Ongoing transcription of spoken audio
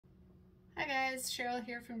Hi guys, Cheryl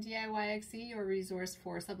here from DIYXE, your resource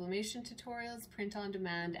for sublimation tutorials, print on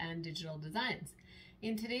demand, and digital designs.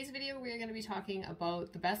 In today's video, we are going to be talking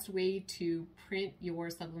about the best way to print your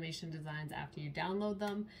sublimation designs after you download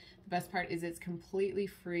them. The best part is it's completely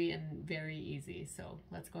free and very easy. So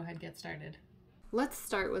let's go ahead and get started. Let's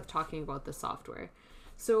start with talking about the software.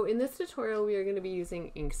 So in this tutorial, we are going to be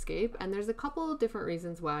using Inkscape, and there's a couple of different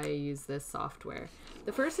reasons why I use this software.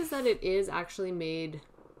 The first is that it is actually made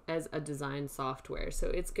as a design software. So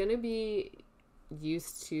it's going to be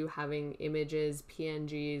used to having images,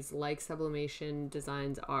 PNGs, like sublimation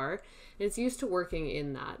designs are, and it's used to working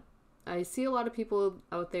in that. I see a lot of people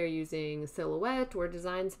out there using Silhouette or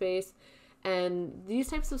Design Space, and these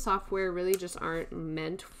types of software really just aren't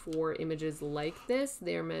meant for images like this.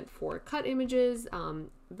 They're meant for cut images,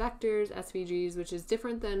 vectors, SVGs, which is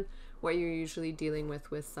different than what you're usually dealing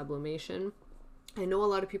with sublimation. I know a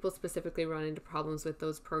lot of people specifically run into problems with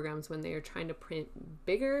those programs when they are trying to print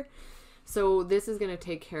bigger. So this is going to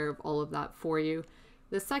take care of all of that for you.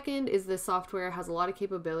 The second is this software has a lot of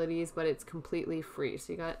capabilities, but it's completely free.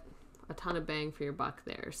 So you got a ton of bang for your buck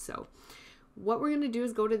there. So what we're going to do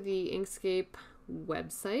is go to the Inkscape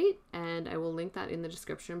website, and I will link that in the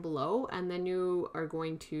description below. And then you are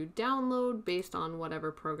going to download based on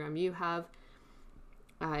whatever program you have.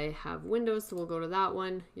 I have Windows, so we'll go to that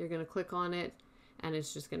one. You're going to click on it, and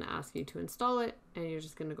it's just going to ask you to install it, and you're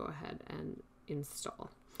just going to go ahead and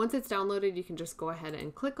install. Once it's downloaded, you can just go ahead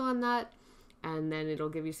and click on that, and then it'll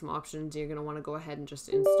give you some options. You're going to want to go ahead and just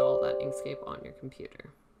install that Inkscape on your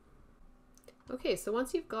computer. Okay, so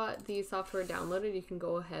once you've got the software downloaded, you can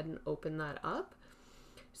go ahead and open that up.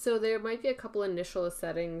 So there might be a couple initial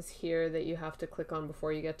settings here that you have to click on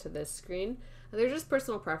before you get to this screen. They're just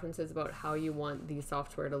personal preferences about how you want the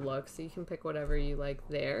software to look, so you can pick whatever you like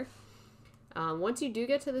there. Once you do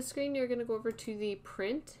get to the screen, you're going to go over to the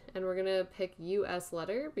print, and we're going to pick US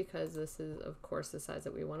letter because this is, of course, the size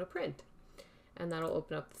that we want to print. And that'll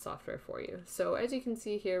open up the software for you. So as you can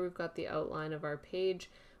see here, we've got the outline of our page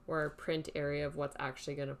or our print area of what's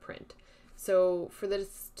actually going to print. So for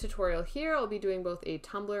this tutorial here, I'll be doing both a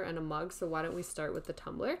tumbler and a mug. So why don't we start with the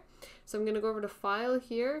tumbler? So I'm going to go over to File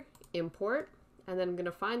here, Import, and then I'm going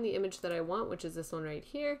to find the image that I want, which is this one right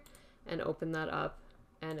here, and open that up.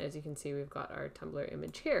 And as you can see, we've got our tumbler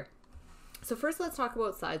image here. So first, let's talk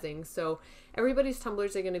about sizing. So everybody's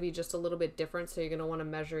tumblers are going to be just a little bit different, so you're going to want to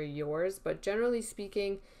measure yours. But generally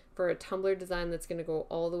speaking, for a tumbler design that's going to go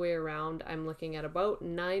all the way around, I'm looking at about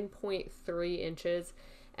 9.3 inches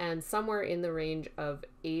and somewhere in the range of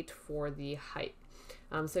 8 for the height.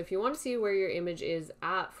 So if you want to see where your image is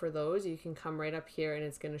at for those, you can come right up here and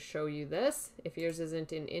it's going to show you this. If yours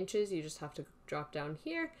isn't in inches, you just have to drop down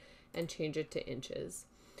here and change it to inches.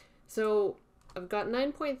 So I've got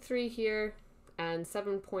 9.3 here and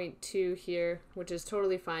 7.2 here, which is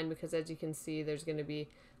totally fine because as you can see, there's going to be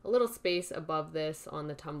a little space above this on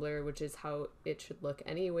the tumbler, which is how it should look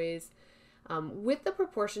anyways. With the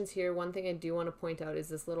proportions here, one thing I do want to point out is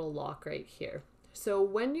this little lock right here. So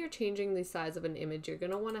when you're changing the size of an image, you're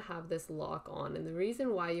going to want to have this lock on. And the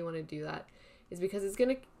reason why you want to do that is because it's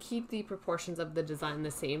going to keep the proportions of the design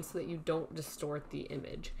the same so that you don't distort the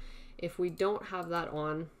image. If we don't have that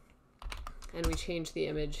on and we change the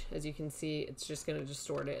image, as you can see, it's just going to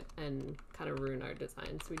distort it and kind of ruin our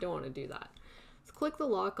design. So we don't want to do that. So click the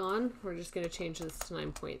lock on. We're just going to change this to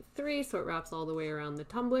 9.3 so it wraps all the way around the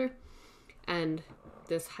tumbler. And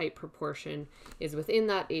this height proportion is within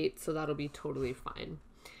that 8, so that'll be totally fine.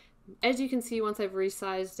 As you can see, once I've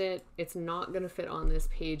resized it, it's not going to fit on this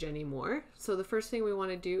page anymore. So the first thing we want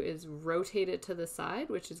to do is rotate it to the side,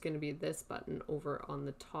 which is going to be this button over on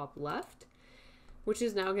the top left, which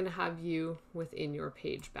is now going to have you within your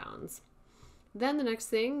page bounds. Then the next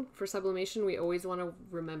thing for sublimation, we always want to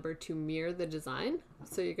remember to mirror the design.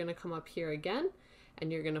 So you're going to come up here again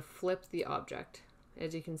and you're going to flip the object.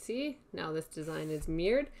 As you can see, now this design is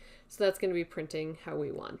mirrored, so that's going to be printing how we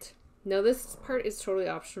want. Now this part is totally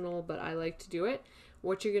optional, but I like to do it.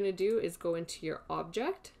 What you're going to do is go into your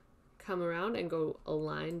object, come around and go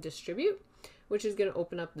Align Distribute, which is going to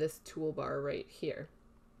open up this toolbar right here.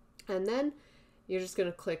 And then you're just going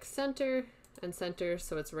to click center and center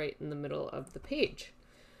so it's right in the middle of the page.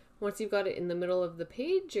 Once you've got it in the middle of the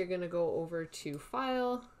page, you're going to go over to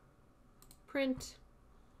File, Print,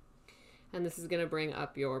 and this is going to bring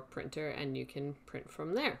up your printer and you can print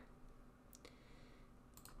from there.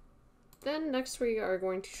 Then next we are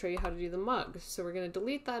going to show you how to do the mug. So we're going to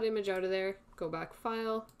delete that image out of there, go back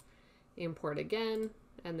File, Import again,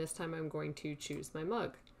 and this time I'm going to choose my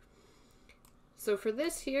mug. So for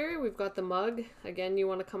this here, we've got the mug. Again, you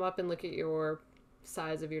want to come up and look at your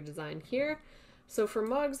size of your design here. So for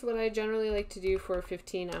mugs, what I generally like to do for a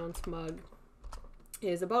 15-ounce mug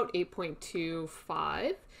is about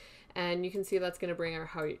 8.25, and you can see that's going to bring our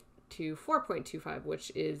height to 4.25,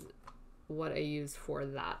 which is what I use for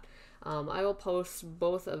that. I will post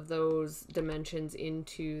both of those dimensions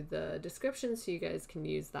into the description so you guys can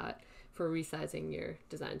use that for resizing your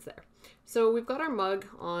designs there. So we've got our mug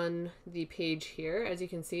on the page here. As you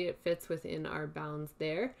can see, it fits within our bounds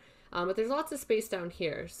there. But there's lots of space down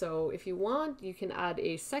here. So if you want, you can add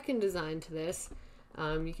a second design to this.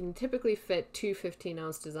 You can typically fit two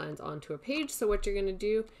 15-ounce designs onto a page. So what you're going to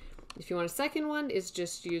do, if you want a second one, is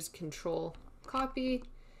just use Control Copy,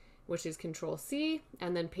 which is Control C,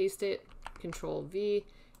 and then paste it, Control V,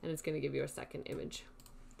 and it's going to give you a second image.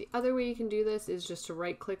 The other way you can do this is just to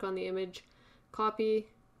right click on the image, copy,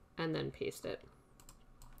 and then paste it.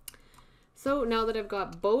 So now that I've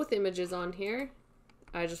got both images on here,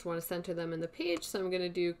 I just want to center them in the page, so I'm going to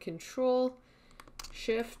do Control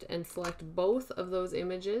Shift and select both of those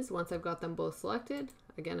images. Once I've got them both selected,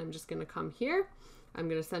 again, I'm just going to come here, I'm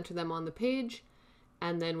going to center them on the page,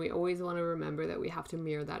 and then we always want to remember that we have to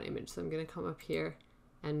mirror that image. So I'm going to come up here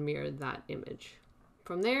and mirror that image.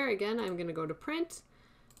 From there, again, I'm going to go to Print,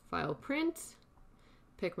 File, Print,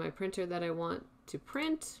 pick my printer that I want to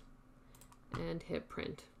print, and hit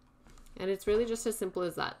Print. And it's really just as simple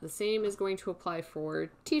as that. The same is going to apply for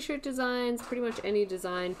t-shirt designs, pretty much any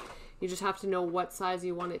design. You just have to know what size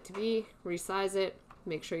you want it to be, resize it,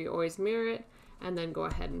 make sure you always mirror it, and then go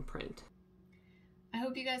ahead and print. I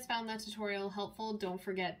hope you guys found that tutorial helpful. Don't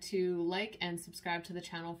forget to like and subscribe to the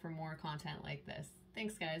channel for more content like this.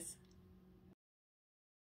 Thanks, guys.